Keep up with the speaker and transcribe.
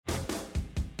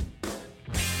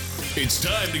It's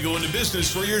time to go into business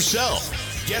for yourself.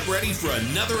 Get ready for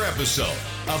another episode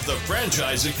of the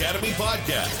Franchise Academy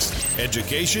podcast.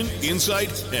 Education,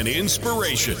 insight, and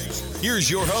inspiration.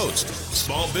 Here's your host,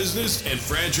 small business and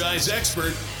franchise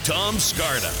expert, Tom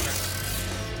Scarda.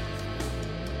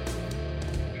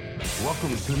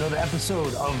 Welcome to another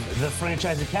episode of the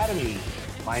Franchise Academy.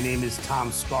 My name is Tom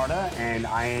Scarda, and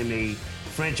I am a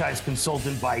franchise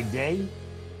consultant by day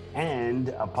and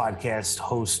a podcast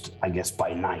host, I guess,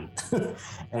 by night.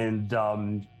 And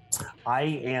I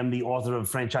am the author of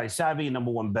Franchise Savvy,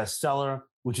 #1 bestseller,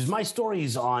 which is my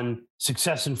stories on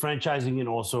success in franchising and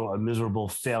also a miserable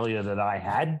failure that I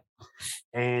had.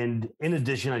 And in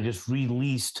addition, I just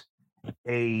released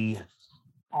a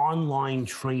online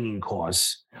training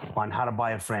course on how to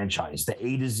buy a franchise, the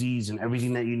A to Z's and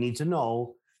everything that you need to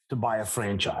know to buy a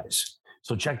franchise.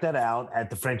 So check that out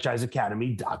at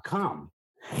thefranchiseacademy.com.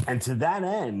 And to that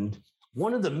end,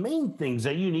 one of the main things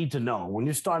that you need to know when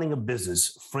you're starting a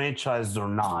business, franchised or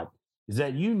not, is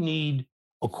that you need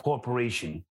a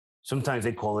corporation. Sometimes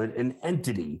they call it an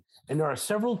entity. And there are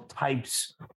several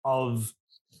types of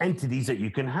entities that you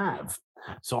can have.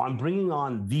 So I'm bringing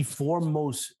on the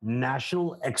foremost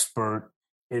national expert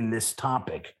in this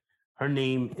topic. Her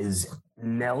name is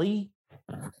Nellie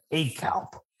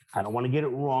Akalp. I don't want to get it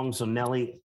wrong. So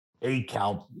Nellie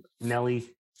Akalp.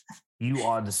 Nellie, you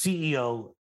are the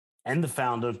CEO and the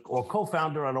founder or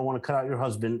co-founder, I don't want to cut out your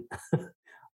husband,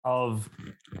 of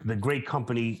the great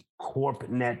company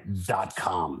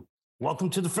CorpNet.com.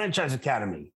 Welcome to the Franchise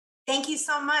Academy. Thank you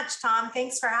so much, Tom.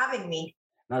 Thanks for having me.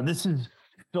 Now, this is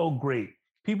so great.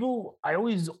 People, I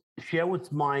always share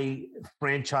with my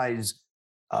franchise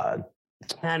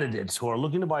candidates who are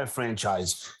looking to buy a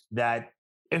franchise that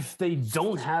if they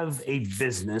don't have a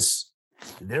business,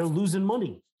 they're losing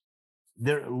money.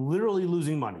 They're literally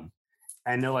losing money.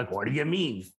 And they're like, what do you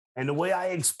mean? And the way I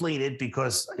explain it,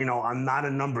 because, you know, I'm not a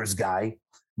numbers guy,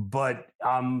 but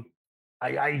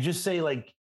I just say,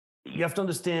 like, you have to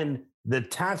understand the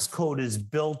tax code is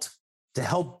built to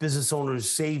help business owners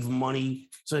save money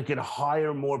so they can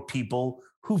hire more people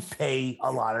who pay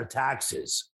a lot of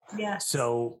taxes. Yeah.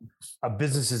 So a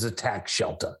business is a tax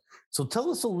shelter. So tell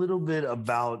us a little bit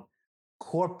about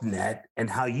CorpNet and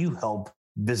how you help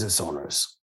business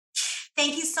owners.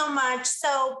 Thank you so much.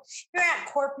 So here at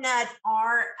CorpNet,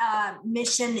 our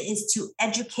mission is to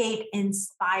educate,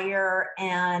 inspire,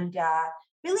 and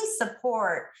really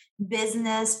support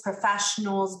business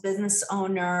professionals, business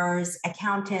owners,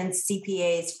 accountants,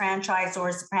 CPAs,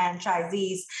 franchisors,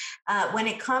 franchisees, when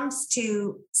it comes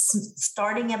to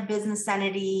starting a business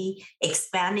entity,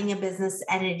 expanding a business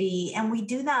entity. And we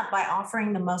do that by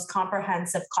offering the most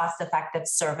comprehensive, cost-effective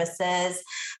services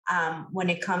when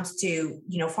it comes to,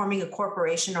 you know, forming a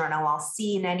corporation or an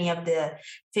LLC in any of the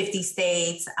 50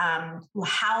 states,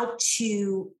 how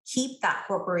to keep that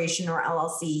corporation or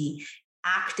LLC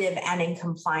active and in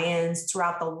compliance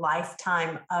throughout the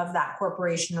lifetime of that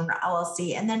corporation or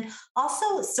LLC. And then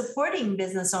also supporting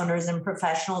business owners and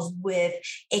professionals with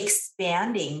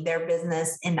expanding their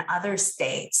business in other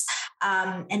states.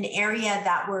 An area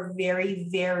that we're very,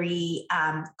 very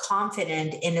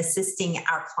confident in assisting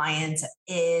our clients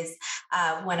is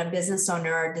when a business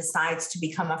owner decides to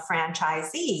become a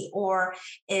franchisee, or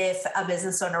if a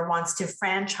business owner wants to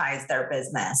franchise their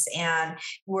business. And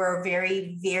we're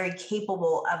very, very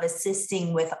capable of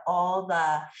assisting with all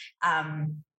the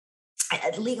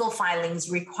legal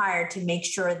filings required to make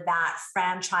sure that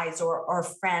franchisor or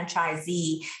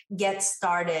franchisee gets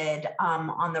started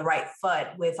on the right foot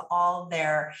with all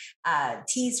their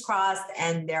T's crossed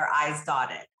and their I's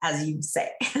dotted, as you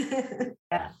say.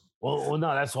 Yeah. Well,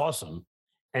 no, that's awesome.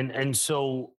 And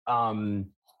so I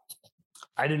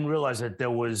didn't realize that there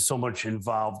was so much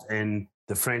involved in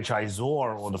the franchisor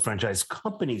or the franchise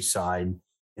company side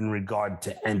in regard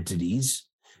to entities.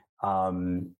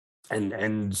 And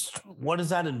what does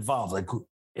that involve? Like,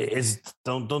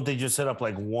 don't they just set up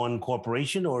like one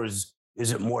corporation, or is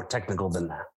it more technical than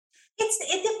that?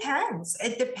 It depends.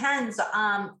 It depends.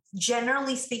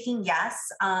 Generally speaking,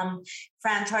 yes.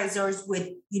 Franchisors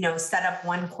would, you know, set up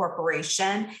one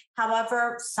corporation.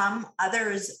 However, some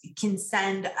others can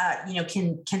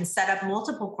can set up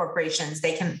multiple corporations.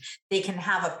 They can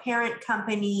have a parent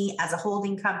company as a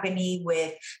holding company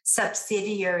with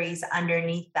subsidiaries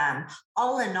underneath them.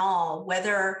 All in all,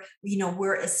 whether, you know,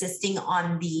 we're assisting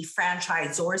on the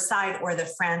franchisor side or the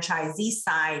franchisee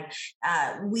side,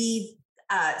 we've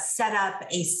set up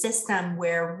a system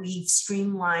where we've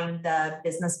streamlined the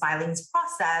business filings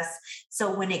process.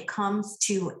 So when it comes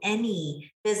to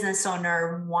any business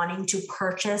owner wanting to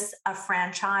purchase a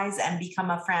franchise and become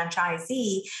a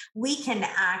franchisee, we can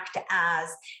act as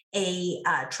a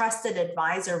trusted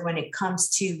advisor when it comes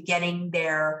to getting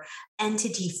their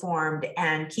entity formed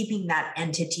and keeping that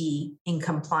entity in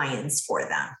compliance for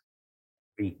them.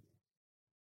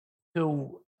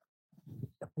 So,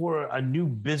 for a new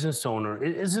business owner,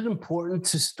 is it important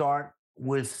to start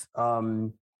with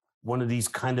one of these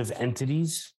kind of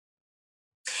entities?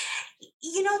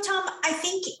 Tom, I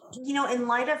think, in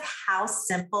light of how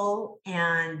simple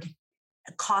and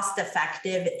cost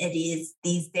effective it is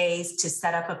these days to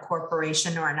set up a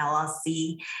corporation or an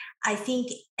LLC. I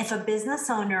think if a business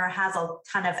owner has a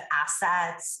ton of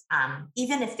assets,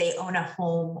 even if they own a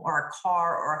home or a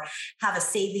car or have a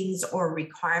savings or a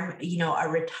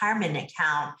retirement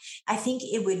account, I think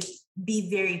it would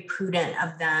be very prudent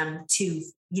of them to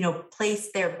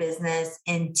place their business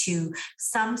into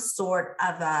some sort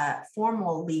of a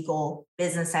formal legal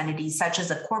business entity, such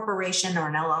as a corporation or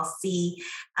an LLC,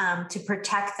 to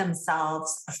protect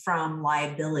themselves from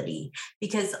liability.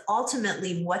 Because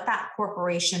ultimately, what that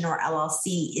corporation or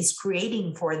LLC is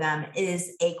creating for them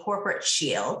is a corporate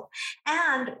shield,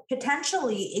 and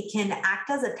potentially it can act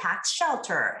as a tax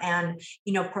shelter and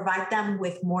provide them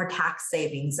with more tax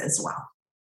savings as well.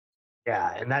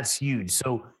 Yeah, and that's huge.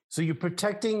 So you're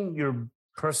protecting your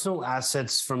personal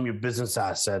assets from your business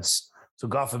assets. So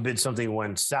God forbid something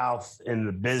went south in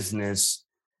the business,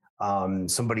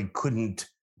 somebody couldn't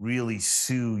really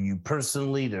sue you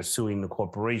personally. They're suing the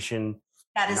corporation.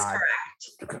 That is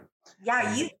correct.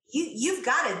 Yeah, you've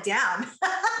got it down.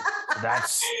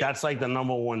 that's like the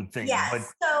number one thing.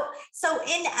 Yes. So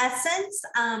in essence,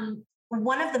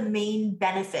 one of the main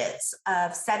benefits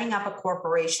of setting up a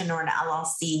corporation or an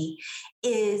LLC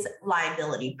is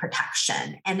liability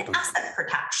protection and asset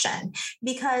protection,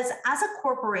 because as a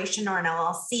corporation or an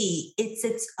LLC, it's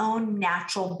its own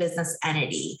natural business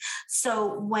entity.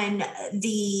 So when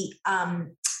the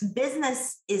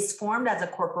business is formed as a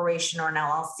corporation or an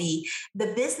LLC, the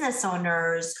business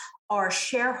owners are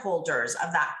shareholders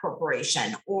of that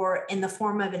corporation, or in the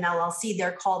form of an LLC,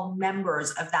 they're called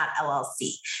members of that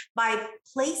LLC. By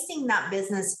placing that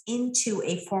business into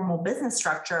a formal business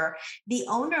structure, the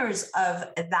owners of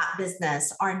that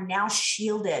business are now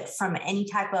shielded from any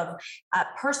type of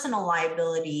personal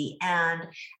liability. And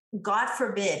God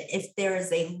forbid, if there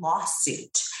is a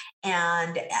lawsuit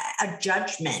and a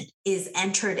judgment is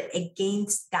entered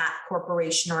against that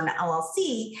corporation or an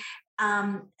LLC,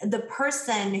 the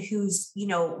person who's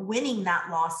winning that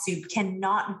lawsuit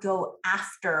cannot go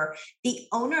after the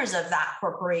owners of that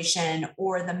corporation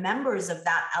or the members of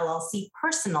that LLC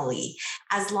personally,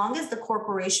 as long as the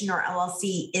corporation or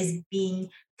LLC is being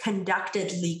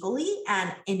conducted legally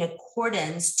and in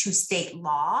accordance to state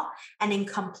law and in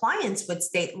compliance with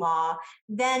state law.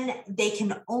 Then they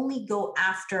can only go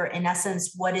after, in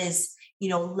essence, what is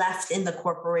left in the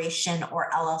corporation or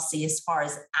LLC as far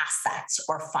as assets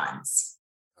or funds.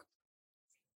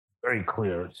 Very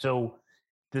clear. So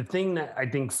the thing that I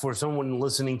think for someone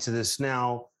listening to this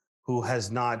now who has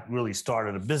not really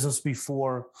started a business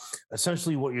before,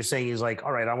 essentially what you're saying is like,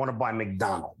 all right, I want to buy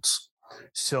McDonald's.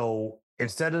 So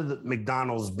instead of the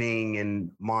McDonald's being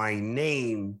in my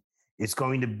name, it's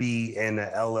going to be an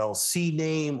LLC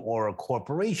name or a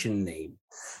corporation name.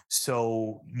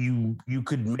 So you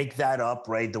could make that up,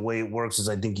 right? The way it works is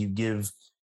I think you give,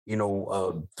 3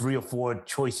 or 4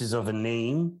 choices of a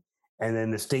name, and then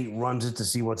the state runs it to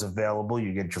see what's available.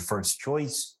 You get your first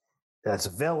choice that's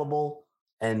available.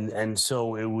 And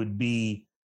so it would be,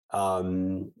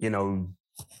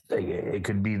 it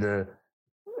could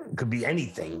be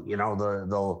anything,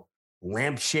 the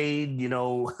lampshade,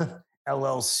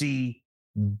 LLC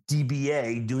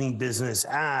DBA doing business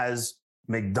as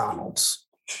McDonald's.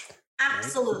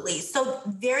 Absolutely. So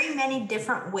very many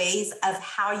different ways of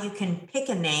how you can pick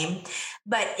a name.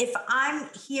 But if I'm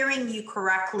hearing you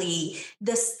correctly,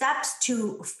 the steps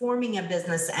to forming a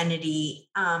business entity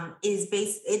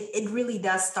it really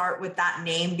does start with that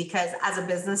name, because as a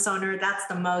business owner, that's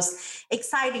the most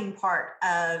exciting part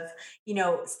of,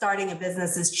 starting a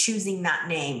business, is choosing that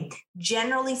name.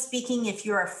 Generally speaking, if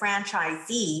you're a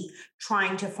franchisee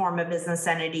trying to form a business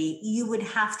entity, you would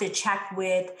have to check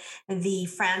with the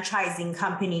franchising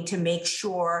company to make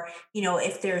sure,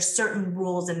 if there's certain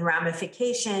rules and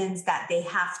ramifications that they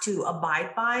have to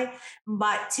abide by.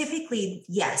 But typically,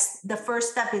 yes, the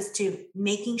first step is to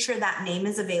making sure that name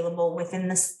is available within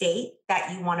the state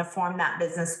that you want to form that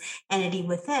business entity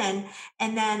within.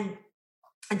 And then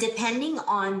depending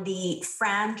on the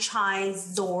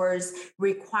franchisor's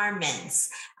requirements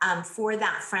for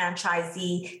that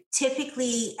franchisee,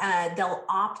 typically they'll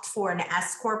opt for an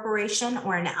S corporation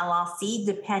or an LLC,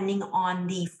 depending on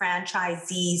the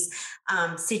franchisee's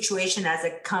situation as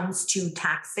it comes to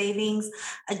tax savings.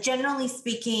 Generally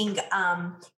speaking,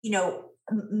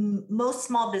 most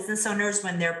small business owners,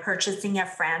 when they're purchasing a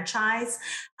franchise,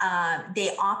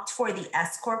 they opt for the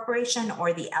S corporation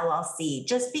or the LLC,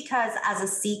 just because as a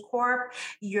C corp,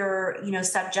 you're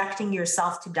subjecting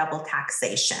yourself to double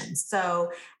taxation.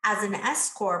 So as an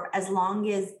S corp, as long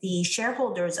as the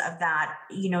shareholders of that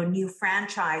new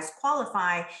franchise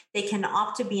qualify, they can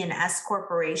opt to be an S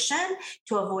corporation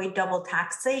to avoid double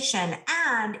taxation.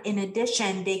 And in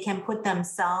addition, they can put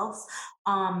themselves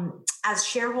as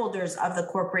shareholders of the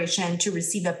corporation to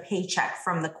receive a paycheck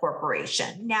from the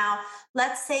corporation. Now,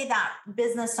 let's say that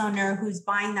business owner who's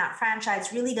buying that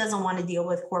franchise really doesn't want to deal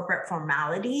with corporate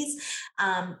formalities.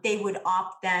 They would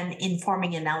opt then in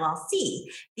forming an LLC.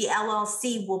 The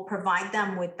LLC will provide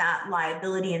them with that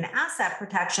liability and asset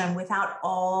protection without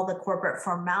all the corporate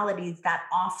formalities that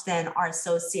often are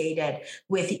associated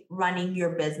with running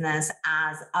your business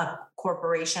as a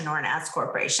corporation or an S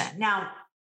corporation. Now,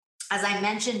 as I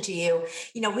mentioned to you,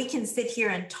 we can sit here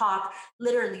and talk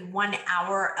literally 1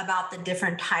 hour about the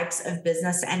different types of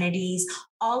business entities.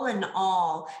 All in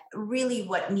all, really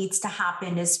what needs to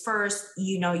happen is first,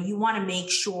 you want to make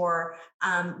sure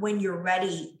when you're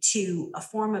ready to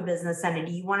form a business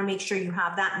entity, you want to make sure you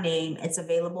have that name. It's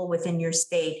available within your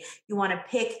state. You want to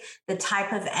pick the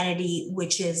type of entity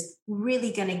which is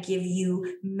really going to give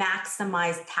you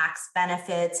maximized tax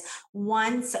benefits.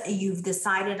 Once you've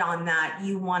decided on that,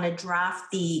 you want to draft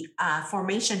the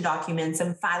formation documents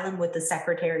and file them with the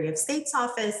Secretary of State's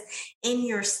office in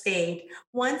your state.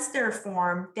 Once they're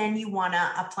formed, then you want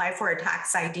to apply for a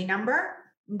tax ID number.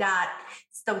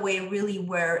 That's the way really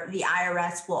where the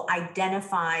IRS will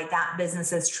identify that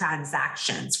business's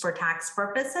transactions for tax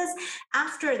purposes.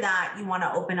 After that, you want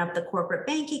to open up the corporate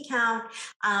bank account.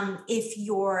 If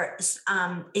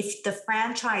the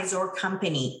franchisor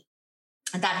company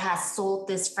that has sold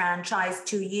this franchise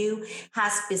to you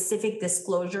has specific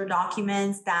disclosure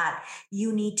documents that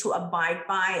you need to abide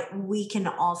by, we can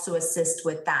also assist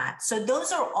with that. So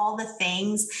those are all the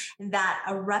things that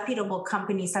a reputable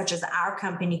company such as our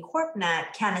company,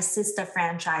 CorpNet, can assist a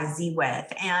franchisee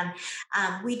with. And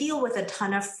we deal with a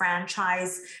ton of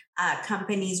franchise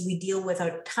companies. We deal with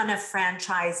a ton of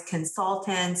franchise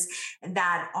consultants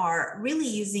that are really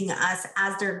using us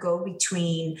as their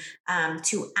go-between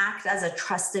to act as a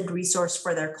trusted resource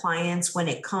for their clients when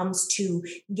it comes to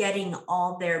getting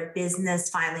all their business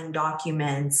filing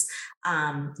documents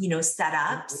set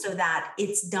up so that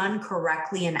it's done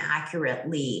correctly and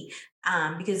accurately.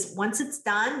 Because once it's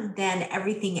done, then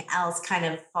everything else kind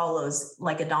of follows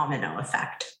like a domino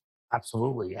effect.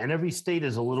 Absolutely. And every state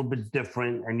is a little bit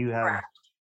different, and you have Correct.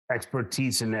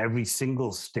 expertise in every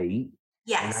single state.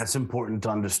 Yes. And that's important to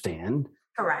understand.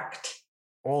 Correct.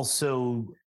 Also,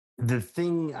 the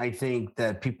thing I think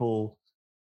that people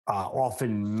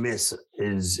often miss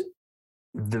is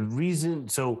the reason.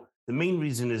 So the main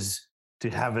reason is to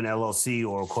have an LLC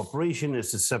or a corporation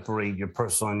is to separate your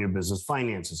personal and your business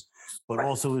finances. But Right.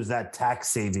 also is that tax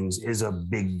savings is a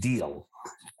big deal.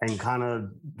 And kind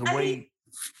of the way...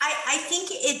 I think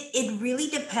it really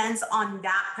depends on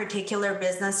that particular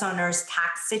business owner's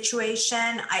tax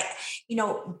situation.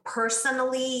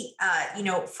 Personally,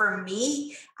 for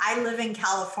me, I live in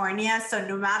California. So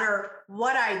no matter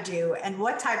what I do and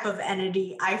what type of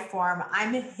entity I form,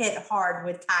 I'm hit hard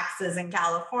with taxes in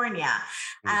California.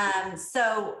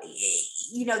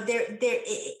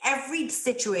 Every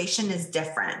situation is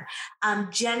different.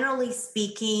 Generally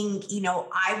speaking,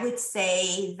 I would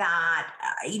say that,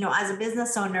 as a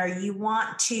business owner, you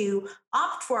want to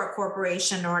opt for a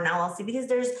corporation or an LLC because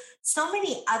there's so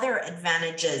many other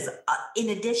advantages in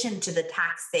addition to the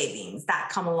tax savings that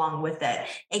come along with it.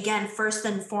 Again, first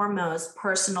and foremost,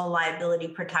 personal liability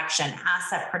protection,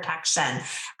 asset protection,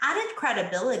 added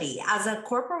credibility. As a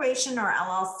corporation or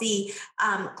LLC,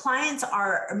 clients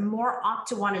are more apt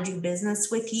to want to do business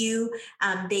with you.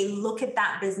 They look at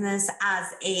that business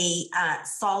as a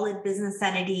solid business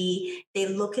entity. They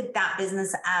look at that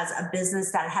business as a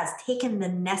business that has taken the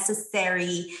necessary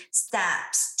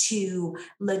steps to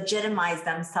legitimize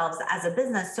themselves as a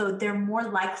business. So they're more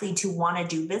likely to want to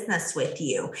do business with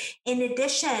you. In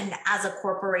addition, as a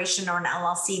corporation or an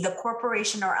LLC, the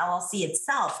corporation or LLC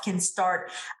itself can start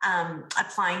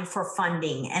applying for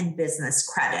funding and business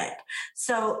credit.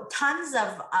 So tons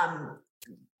of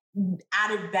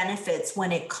added benefits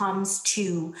when it comes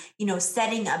to,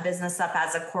 setting a business up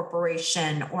as a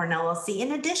corporation or an LLC.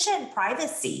 In addition,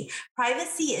 privacy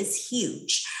is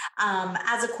huge.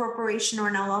 As a corporation or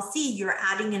an LLC, you're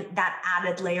adding that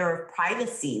added layer of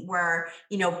privacy where,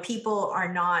 people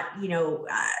are not,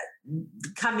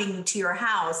 coming to your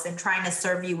house and trying to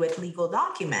serve you with legal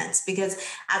documents, because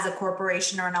as a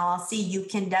corporation or an LLC, you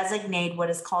can designate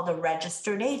what is called a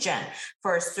registered agent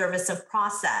for a service of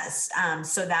process,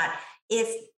 so that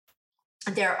if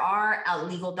there are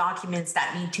legal documents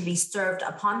that need to be served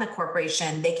upon the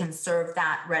corporation, they can serve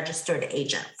that registered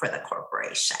agent for the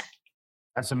corporation.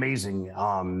 That's amazing.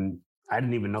 I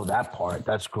didn't even know that part.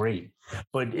 That's great.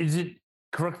 But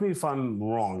correct me if I'm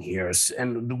wrong here.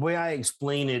 And the way I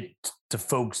explain it to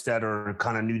folks that are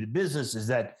kind of new to business is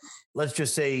that, let's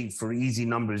just say for easy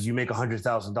numbers, you make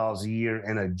 $100,000 a year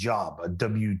in a job, a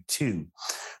W-2.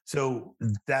 So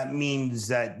that means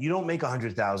that you don't make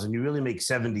 $100,000, you really make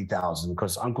 $70,000,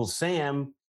 because Uncle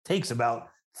Sam takes about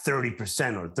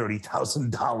 30% or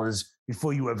 $30,000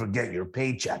 before you ever get your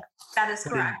paycheck. That is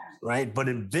correct. Right? But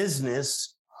in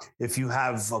business, if you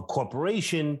have a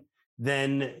corporation,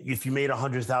 then if you made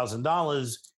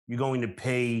 $100,000, you're going to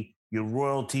pay your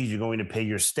royalties, you're going to pay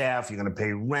your staff, you're going to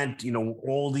pay rent,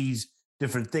 all these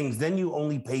different things. Then you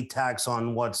only pay tax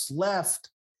on what's left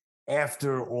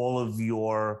after all of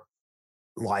your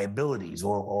liabilities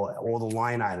or all the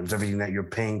line items, everything that you're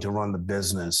paying to run the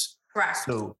business. Correct.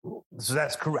 So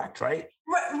that's correct, right?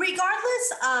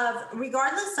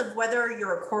 Regardless of whether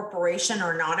you're a corporation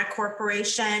or not a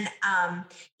corporation,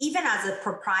 even as a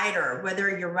proprietor,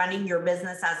 whether you're running your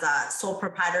business as a sole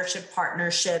proprietorship,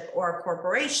 partnership, or a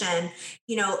corporation,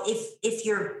 if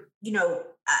you're,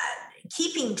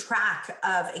 keeping track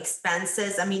of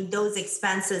expenses, those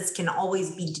expenses can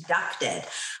always be deducted.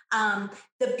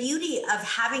 The beauty of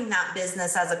having that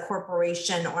business as a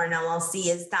corporation or an LLC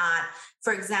is that,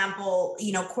 for example,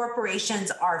 corporations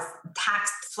are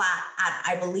taxed flat at,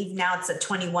 I believe now it's a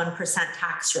 21%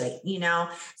 tax rate,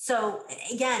 So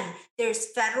again,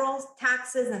 there's federal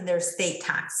taxes and there's state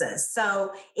taxes.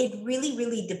 So it really,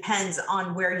 really depends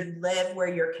on where you live, where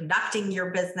you're conducting your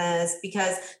business,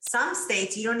 because some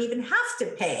states you don't even have to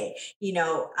pay,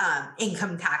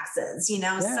 income taxes,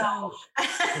 Yeah. So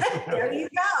there you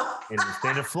go. In the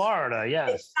state of Florida,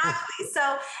 yes. Exactly.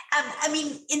 So,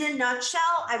 in a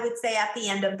nutshell, I would say at the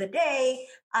end of the day,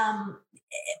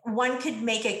 one could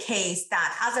make a case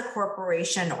that as a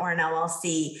corporation or an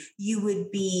LLC, you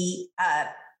would be,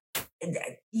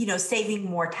 saving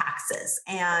more taxes.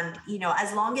 And,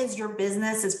 as long as your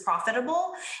business is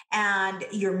profitable and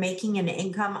you're making an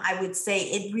income, I would say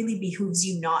it really behooves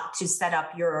you not to set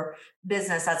up your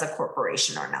business as a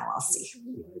corporation or an LLC.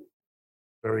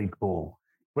 Very cool.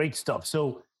 Great stuff.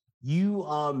 So you,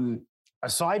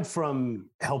 aside from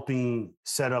helping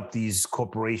set up these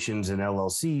corporations and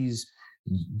LLCs,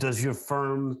 does your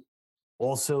firm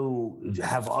also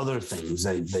have other things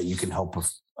that you can help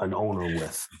an owner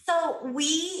with? So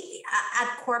we at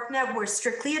CorpNet, we're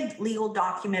strictly a legal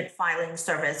document filing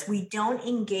service. We don't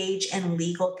engage in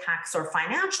legal, tax, or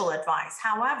financial advice.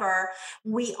 However,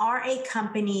 we are a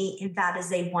company that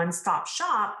is a one-stop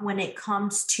shop when it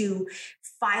comes to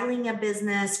filing a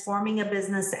business, forming a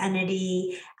business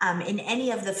entity in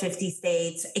any of the 50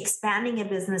 states, expanding a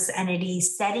business entity,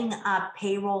 setting up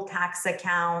payroll tax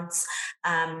accounts,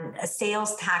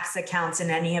 sales tax accounts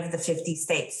in any of the 50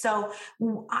 states. So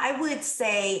I would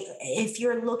say if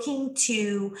you're looking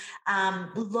to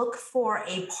look for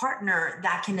a partner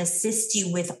that can assist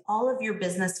you with all of your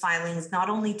business filings, not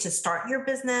only to start your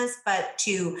business, but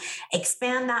to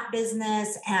expand that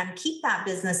business and keep that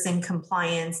business in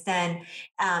compliance, then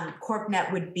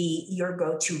CorpNet would be your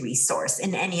go-to resource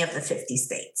in any of the 50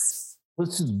 states.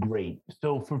 This is great.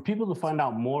 So for people to find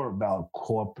out more about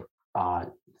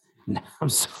I'm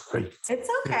sorry. It's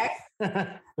okay.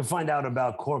 To find out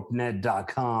about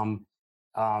CorpNet.com,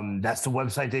 that's the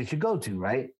website they should go to,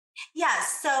 right?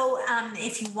 Yes. So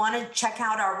if you want to check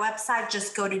out our website,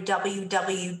 just go to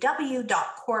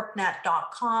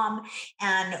www.corpnet.com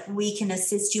and we can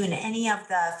assist you in any of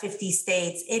the 50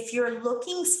 states. If you're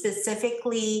looking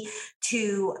specifically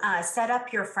to set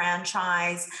up your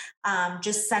franchise,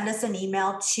 just send us an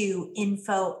email to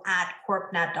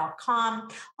info@corpnet.com.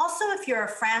 Also, if you're a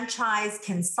franchise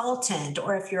consultant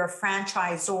or if you're a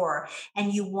franchisor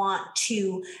and you want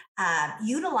to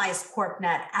utilize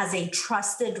CorpNet as a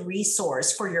trusted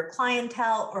resource for your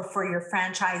clientele or for your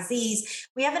franchisees,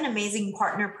 we have an amazing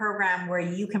partner program where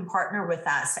you can partner with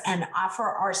us and offer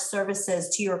our services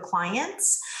to your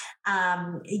clients.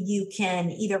 You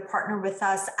can either partner with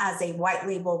us as a white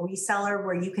label reseller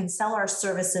where you can sell our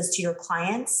services to your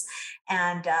clients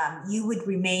and you would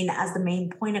remain as the main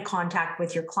point of contact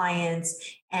with your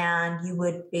clients, and you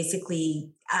would basically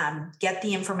get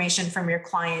the information from your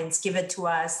clients, give it to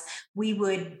us. We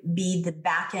would be the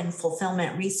back-end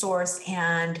fulfillment resource,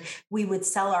 and we would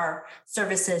sell our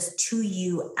services to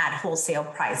you at wholesale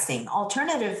pricing.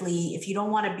 Alternatively, if you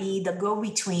don't want to be the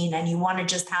go-between and you want to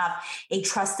just have a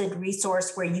trusted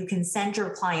resource where you can send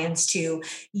your clients to,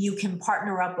 you can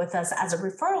partner up with us as a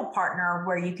referral partner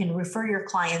where you can refer your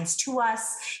clients to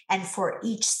us. And for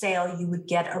each sale, you would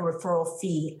get a referral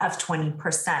fee of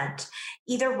 20%.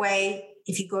 Either way,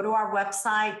 if you go to our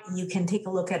website, you can take a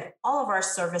look at all of our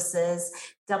services,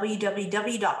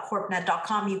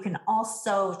 www.corpnet.com. You can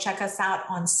also check us out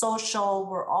on social.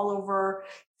 We're all over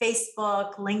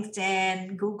Facebook,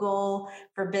 LinkedIn, Google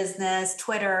for Business,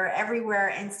 Twitter,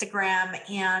 everywhere, Instagram.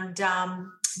 And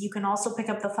you can also pick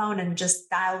up the phone and just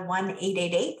dial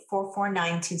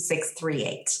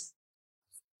 1-888-449-2638.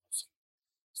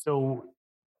 So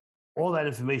all that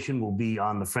information will be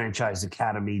on the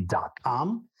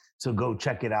franchiseacademy.com. So go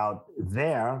check it out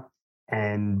there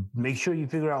and make sure you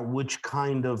figure out which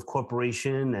kind of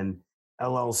corporation and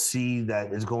LLC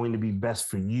that is going to be best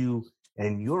for you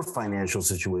and your financial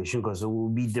situation, because it will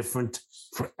be different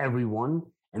for everyone.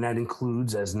 And that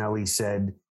includes, as Nellie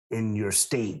said, in your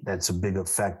state, that's a big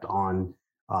effect on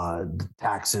the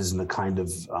taxes and the kind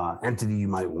of entity you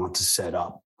might want to set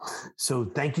up. So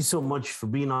thank you so much for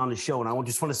being on the show. And I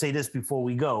just want to say this before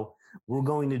we go. We're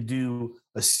going to do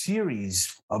a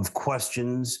series of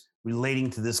questions relating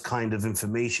to this kind of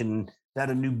information that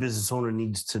a new business owner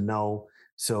needs to know.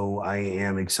 So I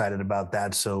am excited about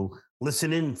that. So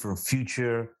listen in for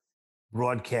future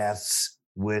broadcasts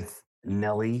with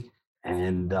Nellie.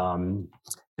 And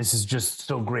this is just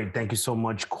so great. Thank you so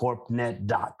much,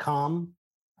 CorpNet.com.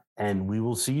 And we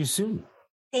will see you soon.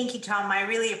 Thank you, Tom. I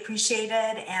really appreciate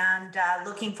it, and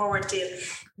looking forward to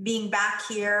being back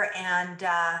here and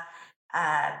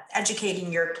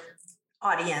educating your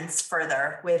audience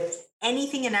further with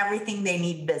anything and everything they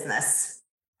need business.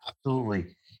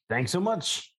 Absolutely. Thanks so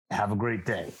much. Have a great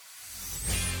day.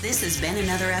 This has been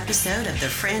another episode of the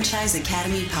Franchise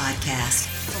Academy Podcast.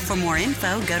 For more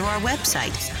info, go to our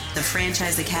website,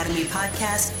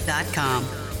 thefranchiseacademypodcast.com.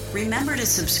 Remember to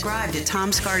subscribe to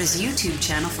Tom Scarda's YouTube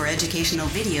channel for educational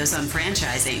videos on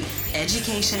franchising,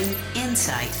 education,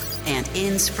 insight, and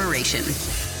inspiration.